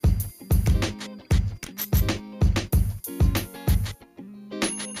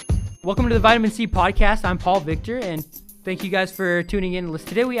Welcome to the Vitamin C podcast. I'm Paul Victor, and thank you guys for tuning in.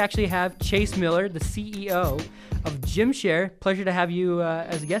 Today we actually have Chase Miller, the CEO of Gymshare. Pleasure to have you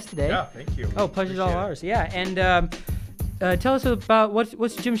as a guest today. Yeah, thank you. Oh, pleasure's all ours. Yeah, and tell us about what's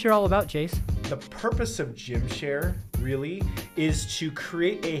Gymshare all about, Chase? The purpose of Gymshare really is to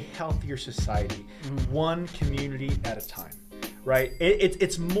create a healthier society, one community at a time. Right?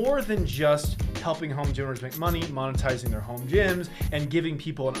 It's more than just helping home gymmers make money, monetizing their home gyms, and giving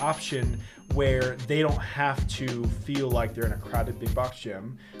people an option where they don't have to feel like they're in a crowded big box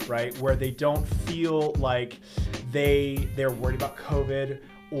gym, right? Where they don't feel like they're worried about COVID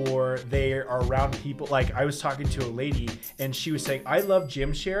or they are around people. Like I was talking to a lady and she was saying, I love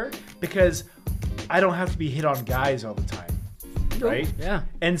Gymshare because I don't have to be hit on guys all the time. Right? Yeah.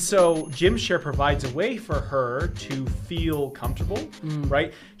 And so Gymshare provides a way for her to feel comfortable,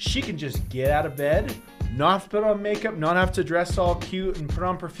 right? She can just get out of bed, not have to put on makeup, not have to dress all cute and put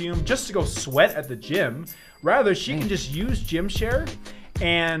on perfume just to go sweat at the gym. Rather, she can just use Gymshare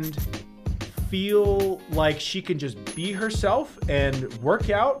and feel like she can just be herself and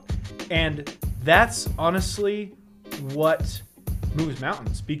work out. And that's honestly what moves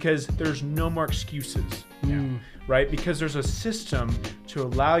mountains, because there's no more excuses now. Right? Because there's a system to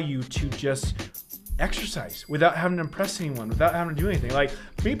allow you to just exercise without having to impress anyone, without having to do anything. Like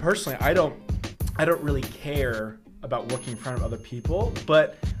me personally, I don't really care about working in front of other people,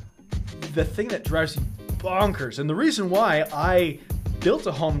 but the thing that drives me bonkers, and the reason why I built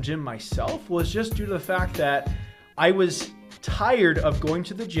a home gym myself, was just due to the fact that I was tired of going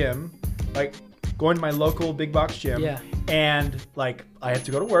to the gym, like going to my local big box gym, and like I have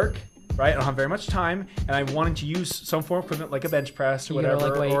to go to work. Right, I don't have very much time, and I wanted to use some form of equipment like a bench press or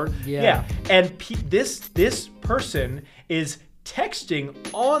whatever. And this person is texting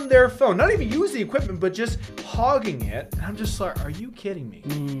on their phone, not even use the equipment, but just hogging it. And I'm just like, are you kidding me?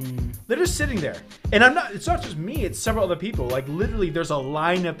 They're just sitting there, and it's not just me; it's several other people. Like literally, there's a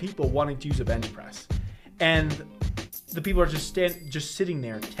line of people wanting to use a bench press, and the people are just sitting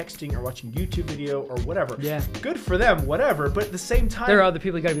there texting or watching YouTube video or whatever. Yeah. Good for them, whatever. But at the same time, there are other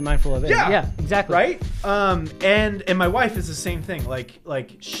people you got to be mindful of it. Yeah, exactly. Right? And my wife is the same thing.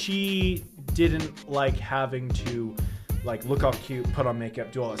 Like she didn't like having to like look all cute, put on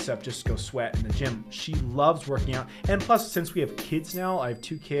makeup, do all that stuff, just go sweat in the gym. She loves working out. And plus, since we have kids now, I have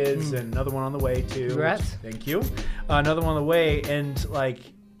 2 kids and another one on the way too. Congrats. Thank you. Another one on the way, and like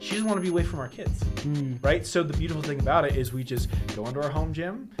she doesn't want to be away from our kids, right? So the beautiful thing about it is we just go into our home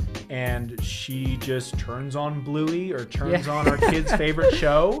gym and she just turns on Bluey or turns on our kids' favorite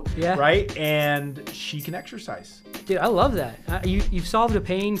show, right? And she can exercise. Dude, I love that. You've solved a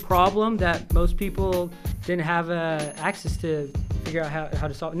pain problem that most people didn't have access to figure out how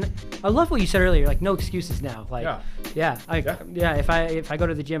to solve. I love what you said earlier, like no excuses now. Like, if I go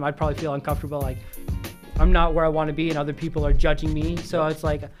to the gym, I'd probably feel uncomfortable. Like, I'm not where I want to be and other people are judging me. So it's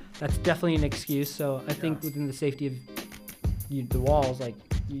like, that's definitely an excuse. So I think within the safety of the walls, like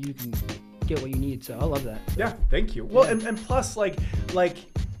you can get what you need. So I love that. So. Yeah, thank you. Well, and plus like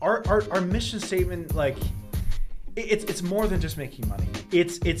our mission statement, like it's more than just making money.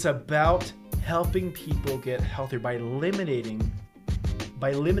 It's about helping people get healthier by eliminating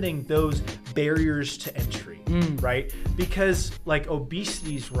those barriers to entry, right? Because like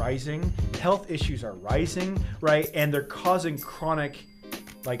obesity is rising, health issues are rising, right? And they're causing chronic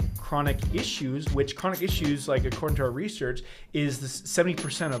issues, which chronic issues, like according to our research, is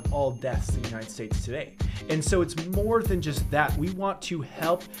 70% of all deaths in the United States today. And so it's more than just that. We want to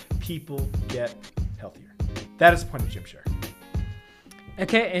help people get healthier. That is the point of Gymshare.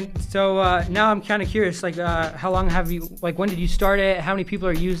 Okay, and so now I'm kind of curious, like how long have you, like when did you start it? How many people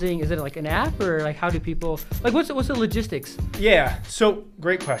are using? Is it like an app, or like how do people, like what's the logistics? Yeah, so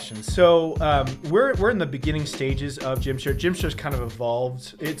great question. So we're in the beginning stages of Gymshare. Gymshare's kind of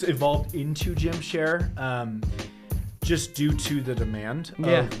evolved. It's evolved into Gymshare. Just due to the demand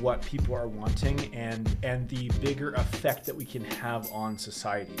of what people are wanting and the bigger effect that we can have on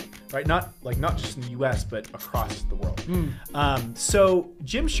society, right? Not just in the US, but across the world. So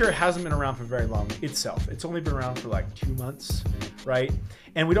Gymshare hasn't been around for very long itself. It's only been around for like 2 months, right?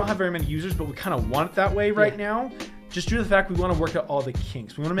 And we don't have very many users, but we kind of want it that way right now. Just due to the fact we want to work out all the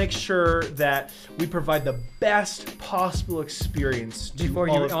kinks. We want to make sure that we provide the best possible experience before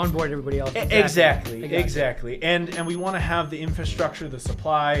you onboard everybody else. Exactly. And we want to have the infrastructure, the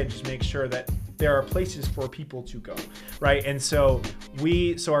supply, and just make sure that there are places for people to go, right? And so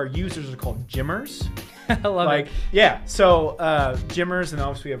our users are called gymmers. I love it. Yeah. So gymmers, and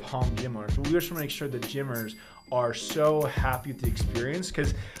obviously we have home gym owners. But we just want to make sure that gymmers are so happy with the experience,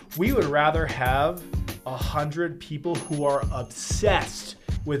 because we would rather have 100 people who are obsessed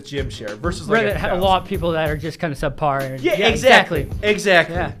with Gymshare versus like a lot of people that are just kind of subpar. And, yeah, exactly.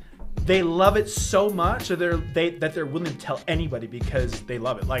 Yeah. They love it so much that they're willing to tell anybody because they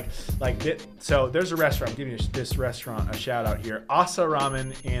love it. So there's a restaurant. I'm giving this restaurant a shout out here, Asa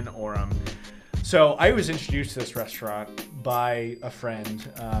Ramen in Orem. So I was introduced to this restaurant by a friend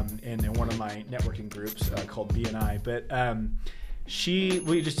in one of my networking groups called BNI. But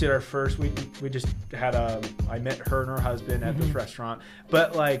we just did our first. We just had I met her and her husband at this restaurant.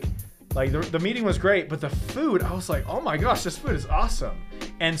 But like the meeting was great, but the food, I was like, oh my gosh, this food is awesome.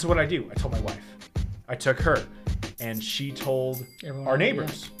 And so what I told my wife. I took her, and she told our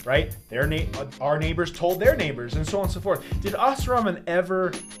neighbors, right? Our neighbors told their neighbors, and so on and so forth. Did Asa Ramen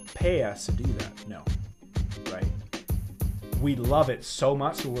ever pay us to do that? No, right? We love it so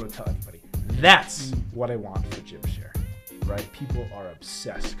much, we wouldn't tell anybody. That's what I want for Gymshare, right? People are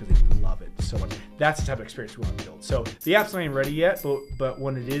obsessed because they love it so much. That's the type of experience we want to build. So the app's not even ready yet, but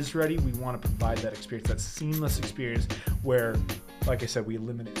when it is ready, we want to provide that experience, that seamless experience where, like I said, we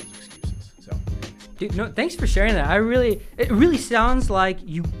eliminate those excuses. So, dude, no, thanks for sharing that. It really sounds like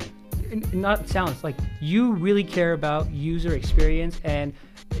you really care about user experience, and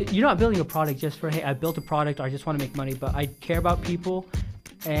you're not building a product just for, hey, I built a product, or I just want to make money, but I care about people.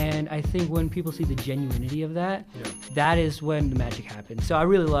 And I think when people see the genuinity of that, that is when the magic happens. So I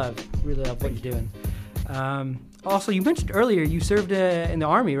really love what you're doing. Also, you mentioned earlier you served in the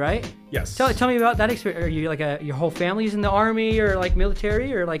Army, right? Yes. Tell me about that experience. Are you like your whole family's in the Army, or like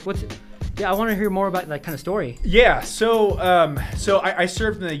military, or like what's? Yeah, I want to hear more about that kind of story. Yeah. So I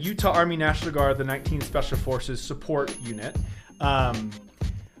served in the Utah Army National Guard, the 19th Special Forces Support Unit.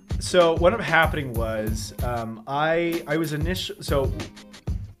 So what ended up happening was I was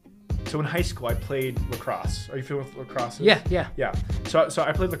So in high school, I played lacrosse. Are you familiar with lacrosse? Yeah. So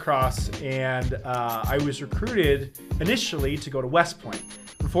I played lacrosse, and I was recruited initially to go to West Point.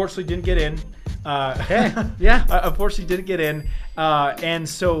 Unfortunately, didn't get in. Unfortunately, didn't get in. And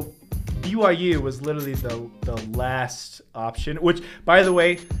so BYU was literally the last option, which, by the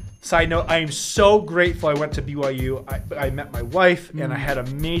way, side note, I am so grateful I went to BYU. I met my wife, and I had an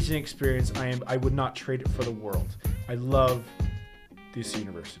amazing experience. I would not trade it for the world. I love this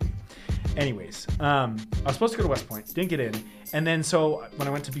university. Anyways, I was supposed to go to West Point, didn't get in. And then so when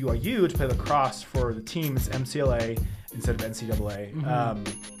I went to BYU to play lacrosse for the team, it's MCLA instead of NCAA.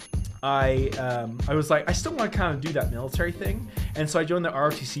 I was like, I still want to kind of do that military thing. And so I joined the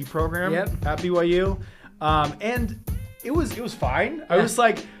ROTC program at BYU. And it was fine. I was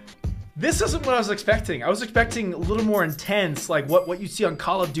like, this isn't what I was expecting. I was expecting a little more intense, like what you see on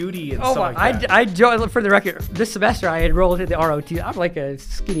Call of Duty and stuff like that. I joined, for the record, this semester I enrolled in the ROT. I'm like a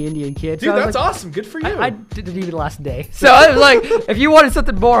skinny Indian kid. Dude, that's like, awesome. Good for you. I didn't even last day. So I was like, if you wanted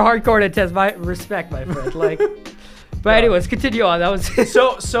something more hardcore and intense, respect, my friend. Like, but anyways, continue on. That was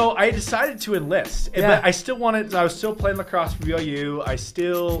so I decided to enlist, but I still wanted. I was still playing lacrosse for BYU. I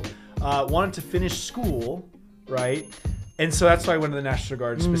still wanted to finish school, right? And so that's why I went to the National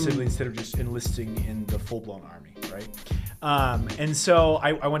Guard specifically instead of just enlisting in the full-blown Army, right? And so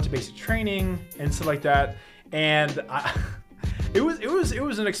I went to basic training and stuff like that, and it was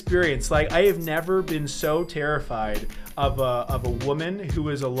an experience. Like, I have never been so terrified of a woman who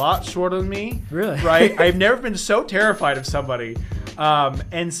is a lot shorter than me. Really? Right? I've never been so terrified of somebody.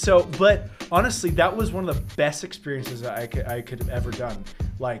 But honestly, that was one of the best experiences that I could have ever done,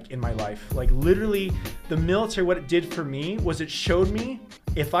 like, in my life. Like, literally, the military, what it did for me was it showed me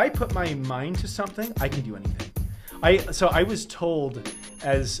if I put my mind to something, I can do anything. So I was told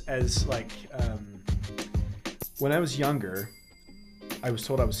when I was younger, I was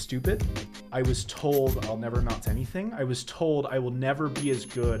told I was stupid. I was told I'll never amount to anything. I was told I will never be as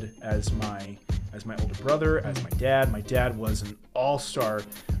good as my older brother, as my dad. My dad was an all-star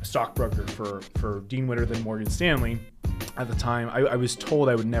stockbroker for Dean Witter, then Morgan Stanley at the time. I was told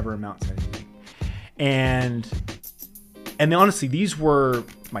I would never amount to anything. And honestly, these were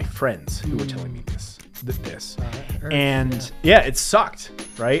my friends who were telling me this. And it sucked,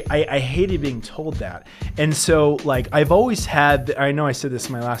 right? I hated being told that. And so, like, I've always had, I know I said this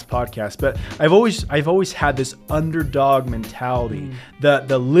in my last podcast, but I've always had this underdog mentality,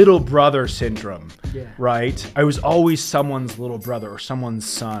 the little brother syndrome, right? I was always someone's little brother or someone's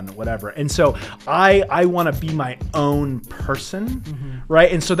son, whatever. And so I want to be my own person,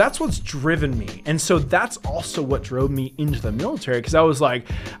 right? And so that's what's driven me. And so that's also what drove me into the military, because I was like,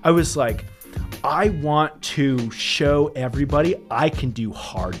 I want to show everybody I can do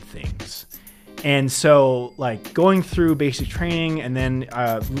hard things. And so like going through basic training and then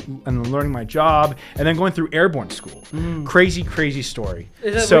learning my job and then going through airborne school. Crazy story.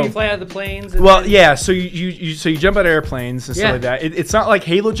 Is that where you fly out of the planes? Well, yeah. So you jump out of airplanes and stuff like that. It's not like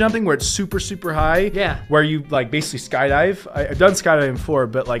halo jumping where it's super high. Yeah. Where you like basically skydive. I've done skydiving before,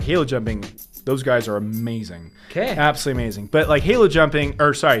 but like halo jumping, those guys are amazing. Okay. Absolutely amazing. But like halo jumping,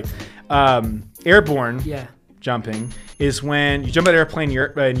 airborne. Yeah. Jumping is when you jump out of an airplane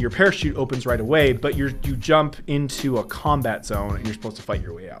and your parachute opens right away, but you jump into a combat zone and you're supposed to fight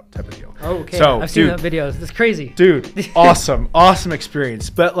your way out, type of deal. Oh, okay. So, I've seen the videos. That's crazy. Dude, awesome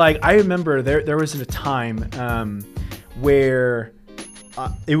experience. But like I remember there was a time where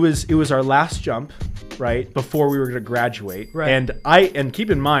it was our last jump, right, before we were going to graduate. Right. And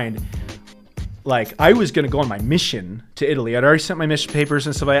keep in mind, like I was going to go on my mission to Italy. I'd already sent my mission papers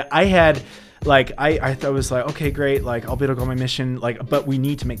and stuff like that. I had like I was like, okay, great, like I'll be able to go on my mission, like, but we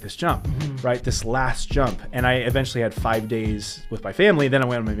need to make this jump, right? This last jump. And I eventually had 5 days with my family, then I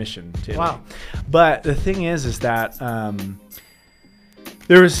went on my mission to Italy. Wow. But the thing is that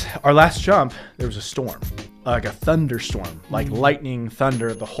there was our last jump, there was a storm, like a thunderstorm, like lightning,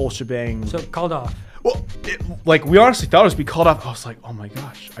 thunder, the whole shebang. So called off. Well, like we honestly thought it was be called off. I was like, oh my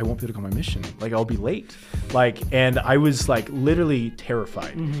gosh, I won't be able to go on my mission. Like I'll be late. Like, and I was like literally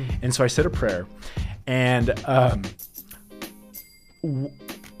terrified. And so I said a prayer, and and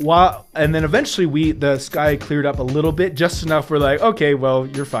then eventually the sky cleared up a little bit, just enough. We're like, okay, well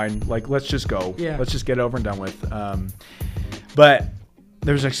you're fine. Like let's just go. Yeah. Let's just get it over and done with. But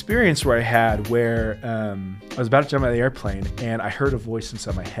there's an experience where I had where I was about to jump out of the airplane, and I heard a voice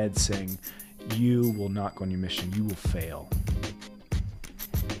inside my head saying, "You will not go on your mission. You will fail."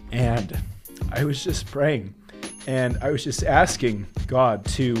 And I was just praying, and I was just asking God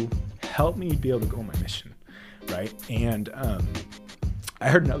to help me be able to go on my mission, right? And I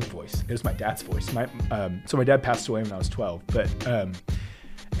heard another voice. It was my dad's voice. So my dad passed away when I was 12, but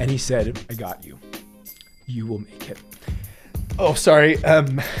and he said, "I got you. You will make it." Oh, sorry.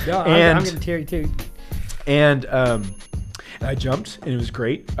 I'm gonna tear you too. And I jumped, and it was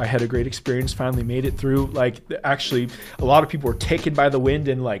great. I had a great experience. Finally made it through. Like, actually, a lot of people were taken by the wind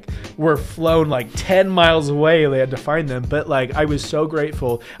and like were flown like 10 miles away. They had to find them. But like, I was so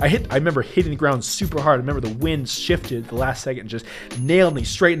grateful. I remember hitting the ground super hard. I remember the wind shifted at the last second and just nailed me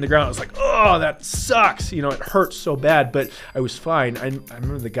straight in the ground. I was like, oh, that sucks. You know, it hurt so bad, but I was fine. I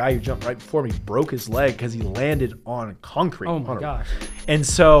remember the guy who jumped right before me broke his leg because he landed on concrete. Oh my gosh. And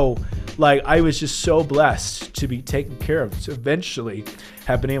so like, I was just so blessed to be taken care of. So eventually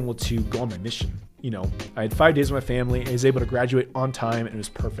have been able to go on my mission. You know, I had 5 days with my family. I was able to graduate on time, and it was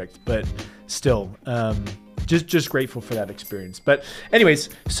perfect. But still, just grateful for that experience. But anyways,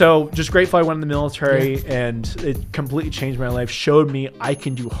 so just grateful I went in the military, and it completely changed my life, showed me I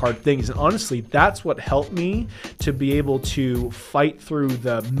can do hard things. And honestly, that's what helped me to be able to fight through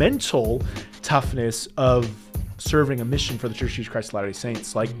the mental toughness of serving a mission for the Church of Jesus Christ of Latter-day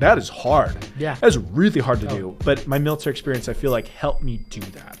Saints. Like, that is hard. Yeah. That is really hard to do. But my military experience, I feel like, helped me do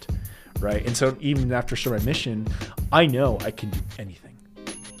that, right? And so even after starting my mission, I know I can do anything.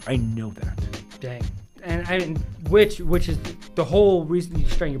 I know that. Dang. And which is the whole reason you're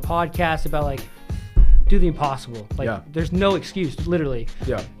starting your podcast about, like, do the impossible. Like, there's no excuse, literally.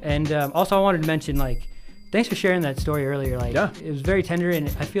 Yeah. And also I wanted to mention, like, thanks for sharing that story earlier. Like, it was very tender, and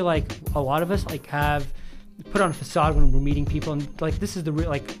I feel like a lot of us, like, have put on a facade when we're meeting people, and like, this is the real,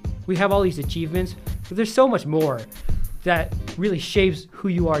 like, we have all these achievements, but there's so much more that really shapes who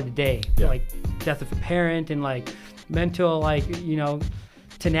you are today. Like death of a parent, and like mental, like, you know,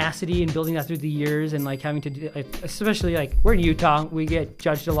 tenacity and building that through the years, and like having to do, like, especially like we're in Utah, we get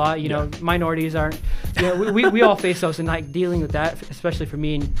judged a lot, you know, minorities aren't, you know, we all face those, and like dealing with that, especially for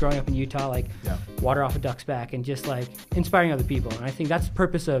me and growing up in Utah, like water off a duck's back, and just like inspiring other people. And I think that's the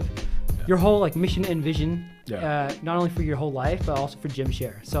purpose of your whole like mission and vision, not only for your whole life, but also for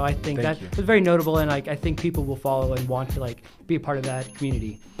Gymshare. So I think that's very notable, and like I think people will follow and want to like be a part of that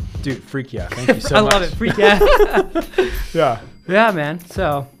community. Dude, freak yeah. Thank you so much. I love it. Freak yeah. Yeah, man.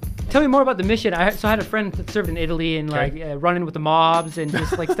 So tell me more about the mission. I had a friend that served in Italy, and like running with the mobs and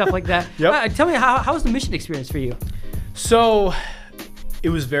just like stuff like that. Tell me, how was the mission experience for you? So it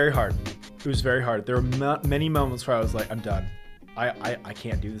was very hard. It was very hard. There were many moments where I was like, I'm done. I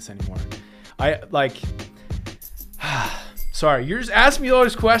can't do this anymore. Sorry, you're just asking me all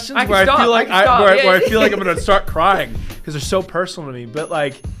these questions where I feel like I'm gonna start crying because they're so personal to me. But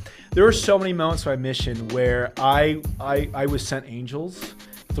like, there were so many moments of my mission where I was sent angels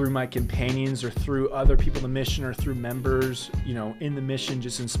through my companions, or through other people in the mission, or through members, you know, in the mission,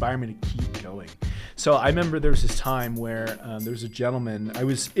 just inspire me to keep going. So I remember there was this time where there was a gentleman. I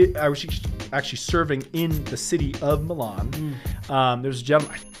was actually serving in the city of Milan. There was a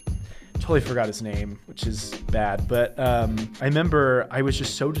gentleman. I totally forgot his name, which is bad. But I remember I was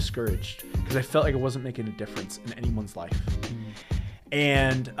just so discouraged because I felt like I wasn't making a difference in anyone's life.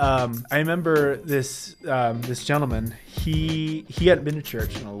 And I remember this gentleman. He hadn't been to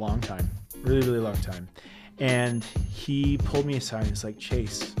church in a long time, really, really long time. And he pulled me aside and he's like,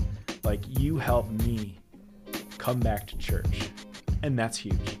 Chase, like, you helped me come back to church. And that's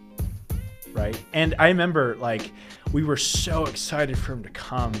huge, right? And I remember, like, we were so excited for him to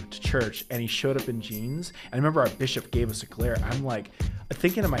come to church, and he showed up in jeans. And I remember our bishop gave us a glare. I'm like,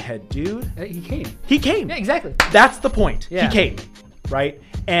 thinking in my head, dude. He came. He came. Yeah, exactly. That's the point. Yeah. He came, right?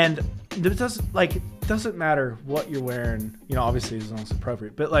 And it doesn't matter what you're wearing, you know, obviously as long as it's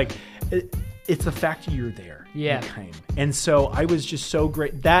appropriate, but like, it's the fact that you're there. Yeah. You came. And so I was just so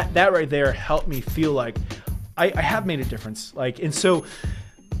great. That right there helped me feel like I have made a difference. Like, and so,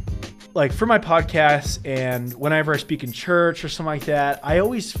 like, for my podcast and whenever I speak in church or something like that, I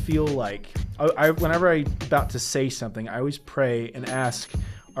always feel like whenever I'm about to say something, I always pray and ask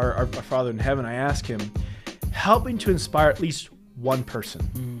our Father in heaven, I ask him, help me to inspire at least one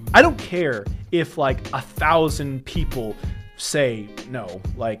person. I don't care if like 1,000 people say no,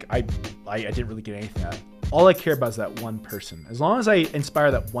 like I didn't really get anything out of it. All I care about is that one person. As long as I inspire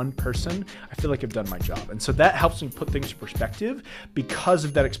that one person, I feel like I've done my job. And so that helps me put things in perspective because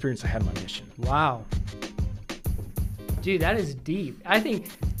of that experience I had in my mission. Wow. Dude, that is deep. I think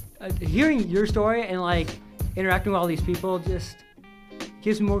hearing your story and like interacting with all these people just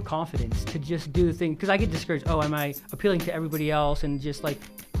gives me more confidence to just do the thing. Because I get discouraged. Oh, am I appealing to everybody else and just like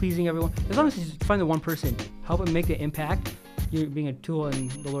pleasing everyone? As long as you just find the one person, help them make an impact, you're being a tool in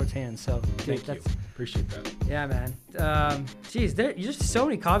the Lord's hands. So, dude, Thank you. Appreciate that. Yeah, man. Geez, there's just so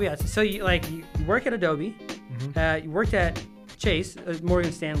many caveats. So you work at Adobe. Mm-hmm. You worked at Chase,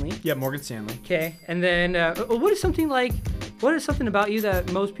 Morgan Stanley. Yeah, Morgan Stanley. Okay, and then what is something about you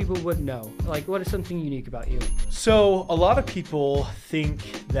that most people wouldn't know? Like, what is something unique about you? So a lot of people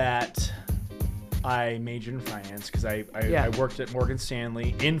think that I majored in finance because I worked at Morgan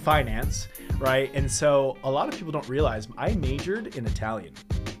Stanley in finance, right? And so a lot of people don't realize I majored in Italian.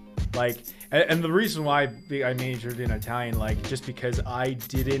 Like, and the reason why I majored in Italian, like, just because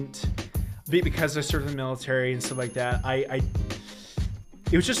because I served in the military and stuff like that,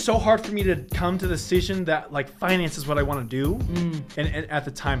 it was just so hard for me to come to the decision that like finance is what I want to do. And at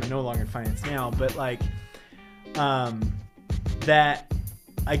the time, I'm no longer in finance now, but like, that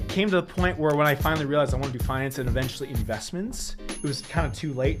I came to the point where when I finally realized I want to do finance and eventually investments, it was kind of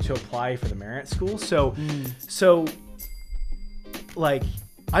too late to apply for the Merit School. So like,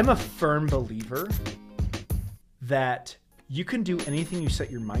 I'm a firm believer that you can do anything you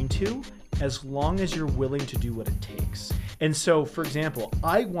set your mind to as long as you're willing to do what it takes. And so, for example,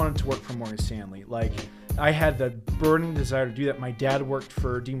 I wanted to work for Morgan Stanley. Like, I had the burning desire to do that. My dad worked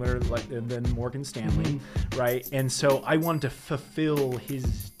for Dean Witter, then Morgan Stanley, right? And so I wanted to fulfill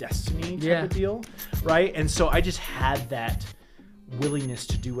his destiny type of deal, right? And so I just had that willingness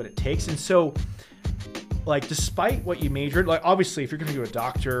to do what it takes. And so, like, despite what you majored, like, obviously, if you're going to be a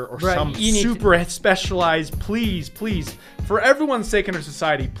doctor or some super specialized, please, for everyone's sake in our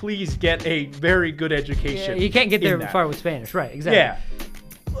society, please get a very good education. Yeah, you can't get there far with Spanish, right? Exactly. Yeah.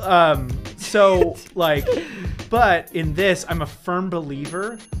 So, like, but in this, I'm a firm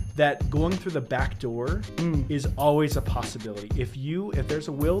believer that going through the back door is always a possibility. If there's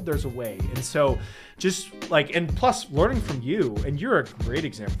a will, there's a way. And so, just like, and plus, learning from you, and you're a great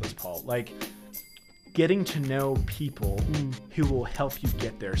example of this, Paul. Like, getting to know people who will help you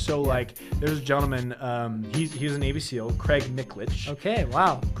get there. So like, there's a gentleman, he was a Navy SEAL, Craig Miklich. Okay,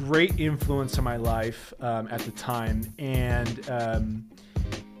 wow. Great influence in my life at the time. And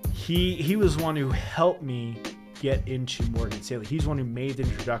he was one who helped me get into Morgan Stanley. He's one who made the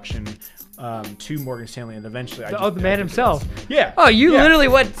introduction to Morgan Stanley, and eventually the man himself. Yeah. Oh, you literally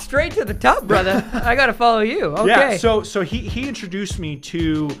went straight to the top, brother. I got to follow you. Okay. Yeah. So he introduced me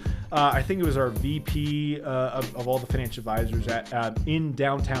to I think it was our VP of all the financial advisors in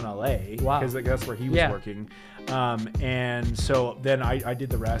downtown LA. Wow. Because that's where he was working. And so then I did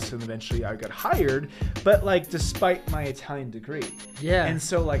the rest, and eventually I got hired. But like, despite my Italian degree. Yeah. And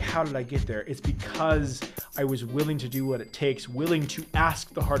so like, how did I get there? It's because I was willing to do what it takes, willing to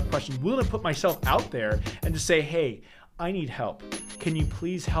ask the hard questions, willing to put myself out there and to say, hey, I need help. Can you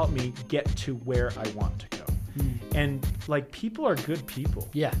please help me get to where I want to go? And like, people are good people.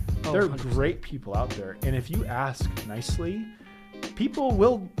 Yeah. They're 100%. Great people out there. And if you ask nicely, people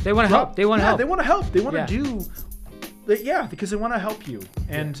will. They want to help. They want to help. They want to help. They want to do. Because they want to help you.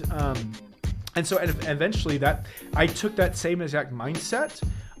 And And so eventually I took that same exact mindset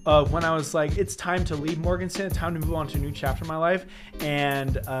of when I was like, it's time to leave Morgan Stanley, time to move on to a new chapter in my life.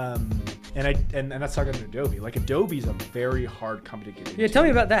 And that's how I got into Adobe. Like Adobe's a very hard company to get into. Yeah, tell me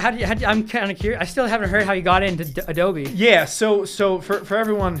about that. I'm kind of curious. I still haven't heard how you got into Adobe. Yeah, so for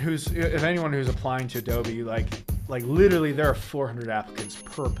everyone if anyone who's applying to Adobe, like literally there are 400 applicants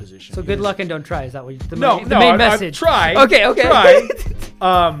per position. So good luck and don't try. Is that what the main message? Try. Okay. Try.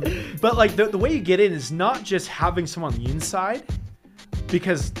 But like the way you get in is not just having someone on the inside,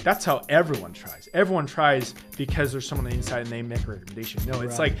 because that's how everyone tries. Everyone tries because there's someone on the inside and they make a recommendation. No,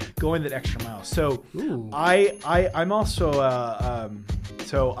 it's like going that extra mile. So I'm also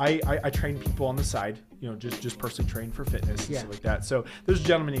so I train people on the side, just personally train for fitness and stuff like that. So there's a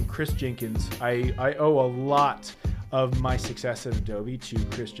gentleman named Chris Jenkins. I owe a lot of my success at Adobe to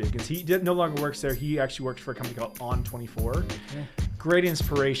Chris Jenkins. He no longer works there. He actually works for a company called On24. Yeah. Great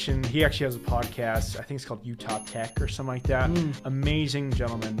inspiration. He actually has a podcast. I think it's called Utah Tech or something like that. Amazing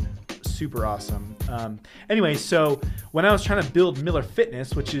gentleman. Super awesome. Anyway, so when I was trying to build Miller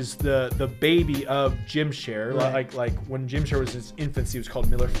Fitness, which is the baby of Gymshare, like when Gymshare was in its infancy, it was called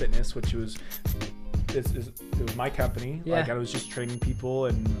Miller Fitness, which was it was my company. Like I was just training people,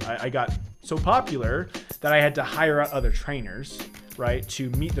 and I got so popular that I had to hire out other trainers, right, to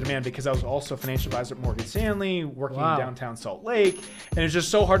meet the demand, because I was also a financial advisor at Morgan Stanley, working in downtown Salt Lake, and it's just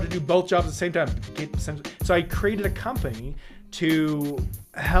so hard to do both jobs at the same time. So I created a company to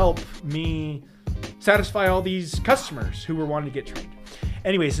help me satisfy all these customers who were wanting to get trained.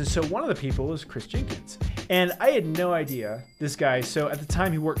 Anyways, and so one of the people was Chris Jenkins. And I had no idea this guy. So at the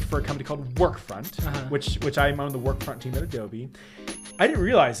time, he worked for a company called Workfront, which I'm on the Workfront team at Adobe. I didn't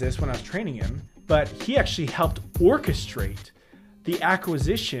realize this when I was training him, but he actually helped orchestrate the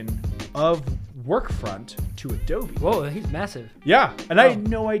acquisition of Workfront to Adobe. Whoa, he's massive. Yeah, and I had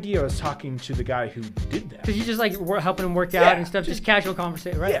no idea I was talking to the guy who did that. Because you just like were helping him work out and stuff, just casual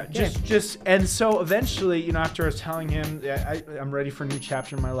conversation, right? Yeah, just and so eventually, after I was telling him I'm ready for a new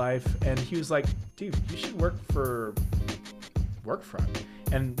chapter in my life, and he was like, dude, you should work for Workfront.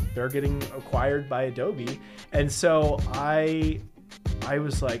 And they're getting acquired by Adobe. And so I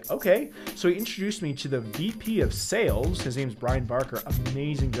was like, okay. So he introduced me to the VP of sales. His name's Brian Barker.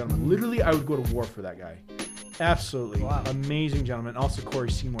 Amazing gentleman. Literally, I would go to war for that guy. Absolutely. Wow. Amazing gentleman. Also Corey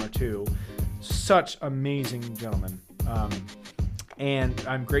Seymour too. Such amazing gentlemen. And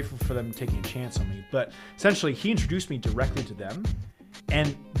I'm grateful for them taking a chance on me. But essentially, he introduced me directly to them.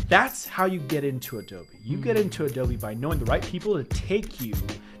 And that's how you get into Adobe. You get into Adobe by knowing the right people to take you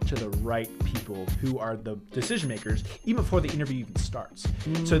to the right people who are the decision makers even before the interview even starts.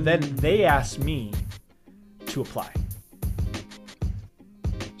 So then they asked me to apply.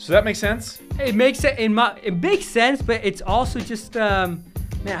 So that makes sense? It makes sense. It makes sense, but it's also just man,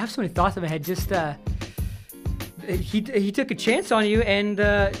 I have so many thoughts in my head. Just he took a chance on you, and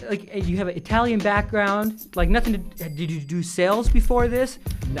like you have an Italian background, like nothing to. Did you do sales before this?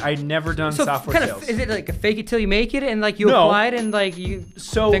 I'd never done software sales. Is it like a fake it till you make it, and like you applied and like you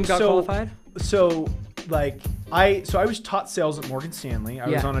then got qualified? So I was taught sales at Morgan Stanley. I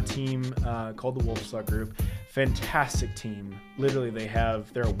was on a team called the Wolf Slug Group. Fantastic team. Literally,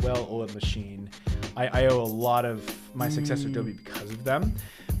 they're a well-oiled machine. I owe a lot of my success to Adobe because of them,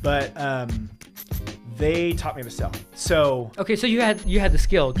 but they taught me to sell. So okay, so you had the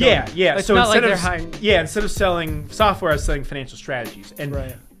skill. Yeah. It's so not instead of selling software, I was selling financial strategies.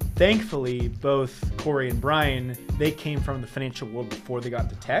 And thankfully, both Corey and Brian, they came from the financial world before they got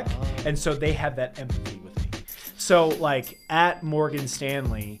to tech, and so they had that empathy with me. So like at Morgan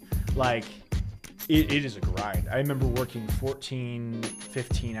Stanley, like it is a grind. I remember working 14,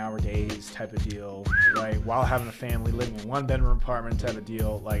 15-hour days type of deal, right? While having a family, living in a one-bedroom apartment type of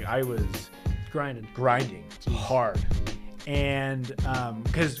deal. Like I was grinding hard, and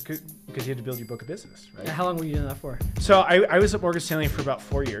because you had to build your book of business, right? How long were you doing that for? So I was at Morgan Stanley for about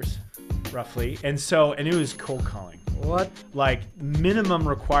 4 years, roughly, and it was cold calling. What? Like minimum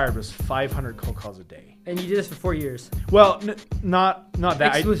required was 500 cold calls a day. And you did this for 4 years? Well, not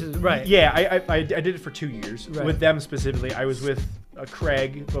that. Exclusive, right? Yeah, I did it for 2 years with them specifically. I was with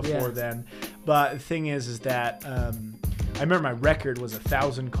Craig before then, but the thing is that I remember my record was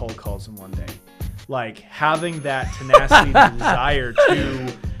 1,000 cold calls in one day. Like having that tenacity, the desire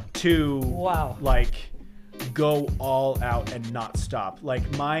to like go all out and not stop.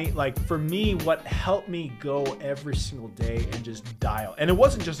 For me, what helped me go every single day and just dial. And it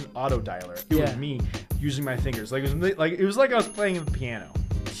wasn't just an auto dialer. It was me using my fingers. It was like I was playing the piano.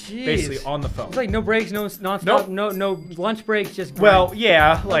 Jeez. Basically on the phone. It's like no breaks, no nonstop, no lunch breaks, just grind. Well,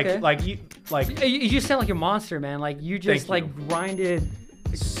 yeah, you just sound like a monster, man. Like you just grinded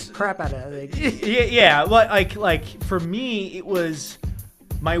crap out of it. Yeah. Like for me, it was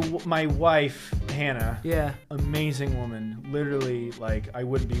my wife, Hannah. Yeah. Amazing woman. Literally, like, I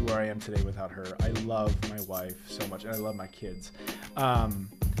wouldn't be where I am today without her. I love my wife so much, and I love my kids.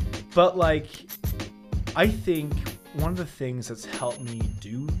 But like, I think one of the things that's helped me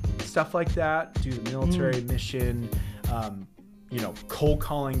do stuff like that, do the military mission, cold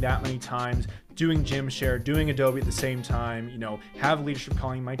calling that many times, doing Gymshare, doing Adobe at the same time, have leadership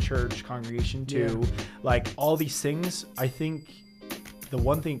calling my church congregation too. Yeah. Like all these things, I think the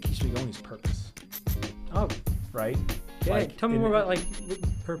one thing that keeps me going is purpose. Oh, right. Yeah, like, tell me more about like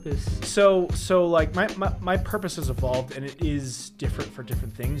purpose. So like my purpose has evolved, and it is different for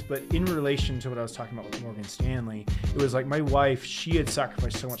different things. But in relation to what I was talking about with Morgan Stanley, it was like my wife, she had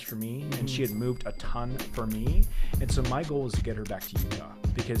sacrificed so much for me, and she had moved a ton for me. And so my goal was to get her back to Utah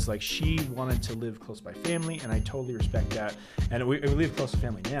because like she wanted to live close by family, and I totally respect that. And we live close to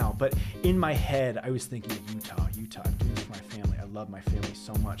family now. But in my head, I was thinking Utah. I'm doing this for my family. I love my family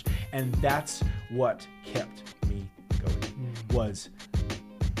so much, and that's what kept me going, was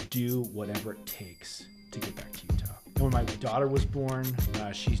do whatever it takes to get back to Utah. And when my daughter was born,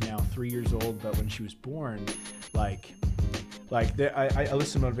 she's now 3 years old, but when she was born, I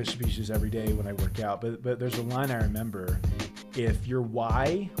listen to motivation speeches every day when I work out, but there's a line I remember: if your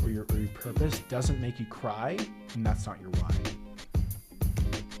why or your purpose doesn't make you cry, then that's not your why,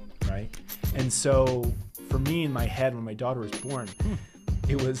 right? And so for me in my head, when my daughter was born,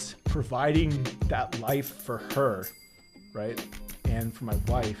 it was providing that life for her, right? And for my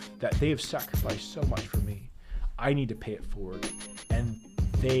wife, that they have sacrificed so much for me. I need to pay it forward. And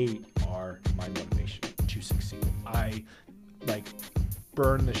they are my motivation to succeed. I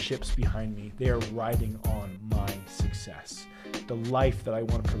burn the ships behind me. They are riding on my success. The life that I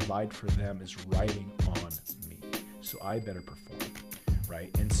want to provide for them is riding on me. So I better perform,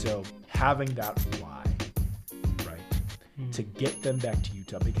 right? And so having that why, to get them back to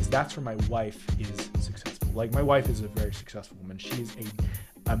Utah, because that's where my wife is successful. Like my wife is a very successful woman. She is an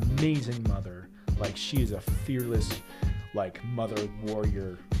amazing mother. Like she is a fearless, mother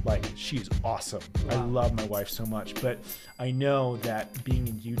warrior. Like she's awesome. Wow. I love my wife so much, but I know that being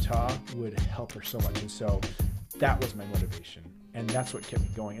in Utah would help her so much. And so that was my motivation. And that's what kept me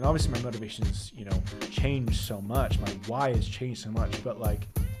going. And obviously my motivations, changed so much. My why has changed so much, but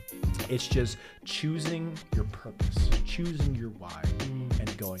it's just choosing your purpose, choosing your why,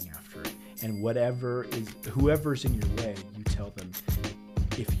 and going after it. And whoever's in your way, you tell them,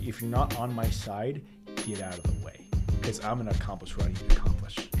 if you're not on my side, get out of the way, because I'm going to accomplish what I need to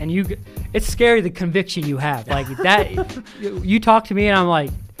accomplish. And it's scary, the conviction you have. Like that, you talk to me and I'm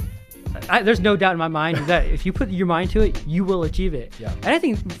like, there's no doubt in my mind that if you put your mind to it, you will achieve it. Yeah. And I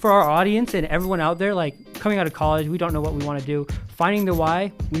think for our audience and everyone out there, like coming out of college, we don't know what we want to do. Finding the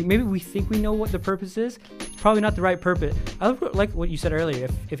why, maybe we think we know what the purpose is. It's probably not the right purpose. I like what you said earlier.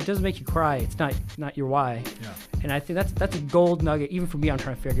 If it doesn't make you cry, it's not your why. Yeah. And I think that's a gold nugget. Even for me, I'm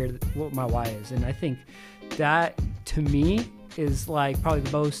trying to figure out what my why is. And I think that to me is like probably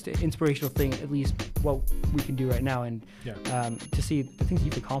the most inspirational thing, at least what we can do right now, and to see the things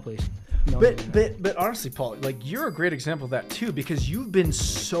you've accomplished. But honestly, Paul, like you're a great example of that too, because you've been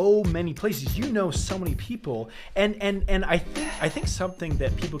so many places, you know so many people, and I think something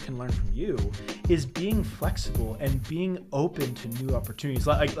that people can learn from you is being flexible and being open to new opportunities.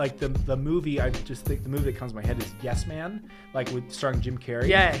 Like the movie, I just think the movie that comes to my head is Yes Man, like with starring Jim Carrey.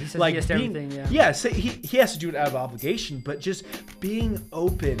 Yeah, he says yes to everything. Yeah, so he has to do it out of obligation, but just being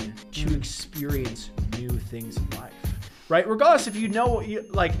open to experience new things in life. Right, regardless if you know,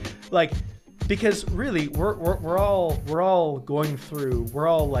 because really we're all going through. We're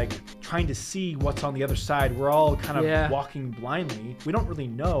all like trying to see what's on the other side. We're all kind of walking blindly. We don't really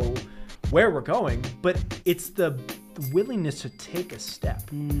know where we're going, but it's the willingness to take a step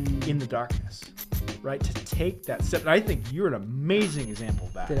in the darkness, right? To take that step. And I think you're an amazing example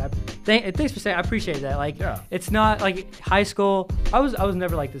of that. Thanks for saying. I appreciate that. It's not like high school. I was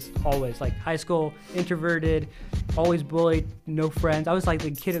never like this always. Like high school, introverted, always bullied, no friends. I was like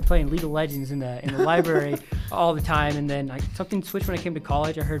the kid playing League of Legends in the library all the time. And then something switched when I came to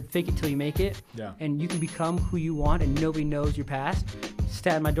college. I heard fake it till you make it. Yeah. And you can become who you want, and nobody knows your past.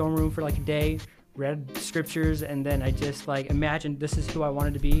 Sat in my dorm room for like a day, read scriptures, and then I just imagined this is who I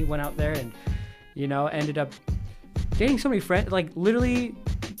wanted to be. Went out there and ended up dating so many friends, like literally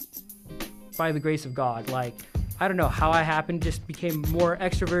by the grace of God. Like I don't know how I happened, just became more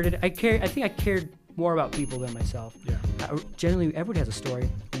extroverted. I think I cared more about people than myself. Yeah. Generally, everybody has a story.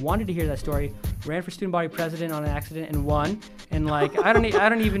 Wanted to hear that story. Ran for student body president on an accident and won. And like I don't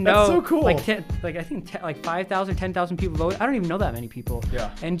even know. That's so cool. Like I think like 5,000, 10,000 people voted. I don't even know that many people.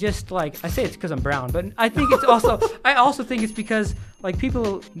 Yeah. And just like I say, it's because I'm brown, but I think it's also I also think it's because like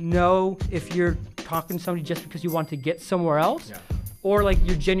people know if you're talking to somebody just because you want to get somewhere else, or like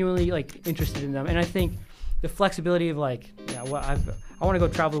you're genuinely like interested in them. And I think the flexibility of like, I want to go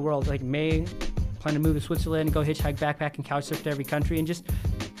travel the world. Like plan to move to Switzerland, go hitchhike, backpack, and couch surf to every country, and just,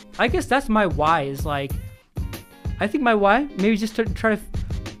 I guess that's my why. Is like, I think my why maybe just to try to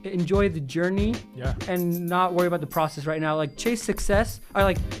enjoy the journey, and not worry about the process right now. Like chase success.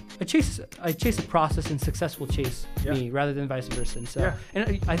 I chase the process, and success will chase me rather than vice versa. And so,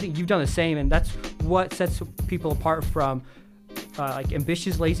 and I think you've done the same, and that's what sets people apart from like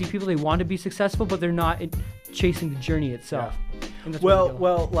ambitious, lazy people. They want to be successful, but they're not chasing the journey itself.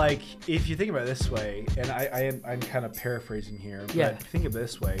 Well, like if you think about it this way, and I'm kind of paraphrasing here, but think of it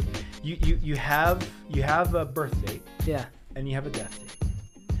this way: you have a birth date, and you have a death date.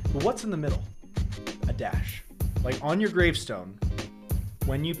 But what's in the middle? A dash. Like on your gravestone,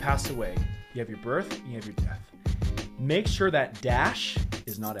 when you pass away, you have your birth, and you have your death. Make sure that dash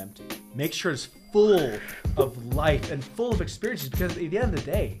is not empty. Make sure it's full of life and full of experiences, because at the end of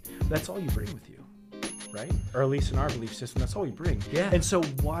the day, that's all you bring with you, right? Or at least in our belief system, that's all we bring. Yeah. And so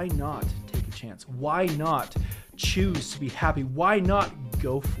why not take a chance? Why not choose to be happy? Why not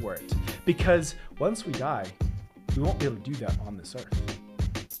go for it? Because once we die, we won't be able to do that on this earth,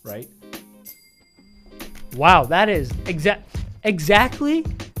 right? Wow, that is exactly.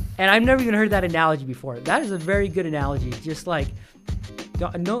 And I've never even heard that analogy before. That is a very good analogy. Just like,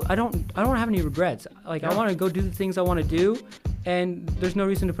 I don't have any regrets. Like I want to go do the things I want to do, and there's no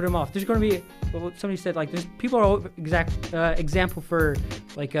reason to put them off. There's going to be, somebody said, like, there's people are example for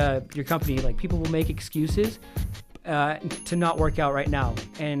like your company. Like people will make excuses to not work out right now,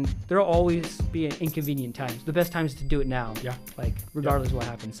 and there'll always be an inconvenient times. The best time is to do it now. Yeah. Like regardless of what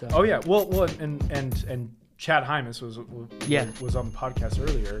happens. So. Oh yeah. Well, and Chad Hymas was on the podcast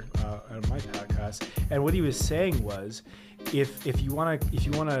earlier on my podcast, and what he was saying was, if you want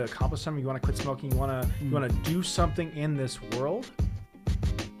to accomplish something, you want to quit smoking, you want to do something in this world,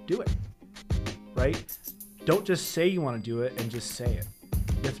 do it, right? Don't just say you want to do it and just say it.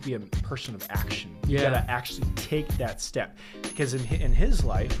 You have to be a person of action. You gotta actually take that step. Because in his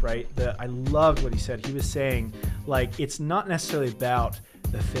life, right, I loved what he said. He was saying, like, it's not necessarily about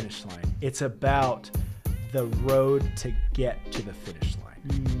the finish line. It's about the road to get to the finish line.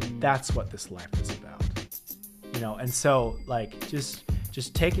 That's what this life is about. And so like just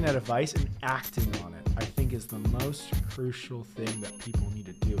taking that advice and acting on it, I think is the most crucial thing that people need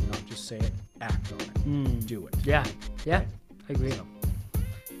to do. Not just say it, act on it. Do it. Yeah. I agree. So.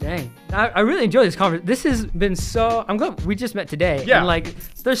 Dang, I really enjoy this conversation. This has been I'm glad we just met today. Yeah. And like,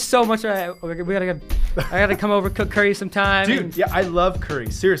 there's so much. I gotta come over, cook curry sometime. Dude, I love curry.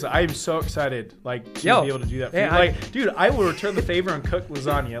 Seriously, I am so excited, like, to be able to do that for you. Dude, I will return the favor and cook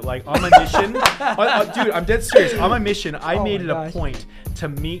lasagna. Like, on my mission, dude, I'm dead serious. On my mission, I made it a point to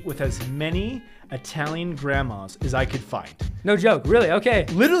meet with as many Italian grandmas as I could find. No joke, really? Okay.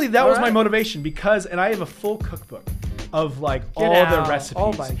 Literally, that was my motivation, and I have a full cookbook of like all the recipes.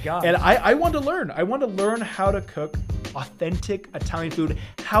 Oh my God. And I want to learn. I want to learn how to cook authentic Italian food,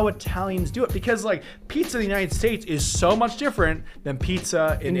 how Italians do it, because like pizza in the United States is so much different than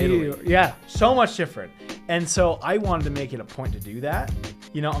pizza in Italy. Yeah. So much different. And so I wanted to make it a point to do that,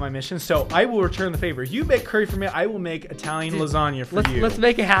 on my mission. So I will return the favor. You make curry for me, I will make Italian lasagna for you. Let's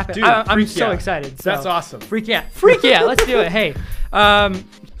make it happen. Dude, I'm so excited. So. That's awesome. Freak yeah. Let's do it. Hey.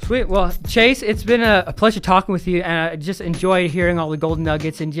 Sweet. Well, Chase, it's been a pleasure talking with you, and I just enjoyed hearing all the golden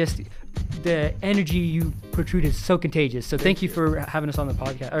nuggets, and just the energy you protrude is so contagious. So thank you for having us on the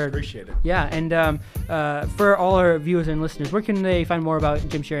podcast. Appreciate it. Yeah, and for all our viewers and listeners, where can they find more about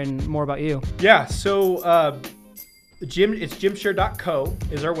Gymshare and more about you? Yeah, so it's gymshare.co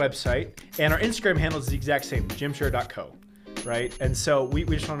is our website, and our Instagram handle is the exact same, gymshare.co. Right, and so we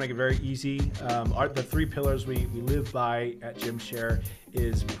just want to make it very easy. The three pillars we live by at Gymshare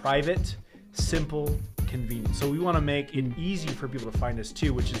is private, simple, convenient. So we want to make it easy for people to find us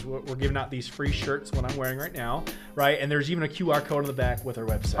too, which is what we're giving out these free shirts, what I'm wearing right now, right? And there's even a QR code on the back with our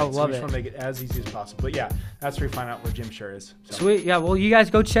website. Oh, so love we just it. want to make it as easy as possible. But yeah, that's where you find out where Gymshare is. So. Sweet. Yeah. Well, you guys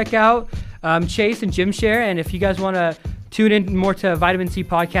go check out Chase and Gymshare, and if you guys want to tune in more to Vitamin C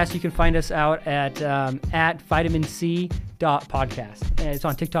Podcast, you can find us out at vitaminc.podcast. And it's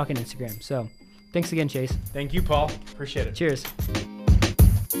on TikTok and Instagram. So thanks again, Chase. Thank you, Paul. Appreciate it. Cheers.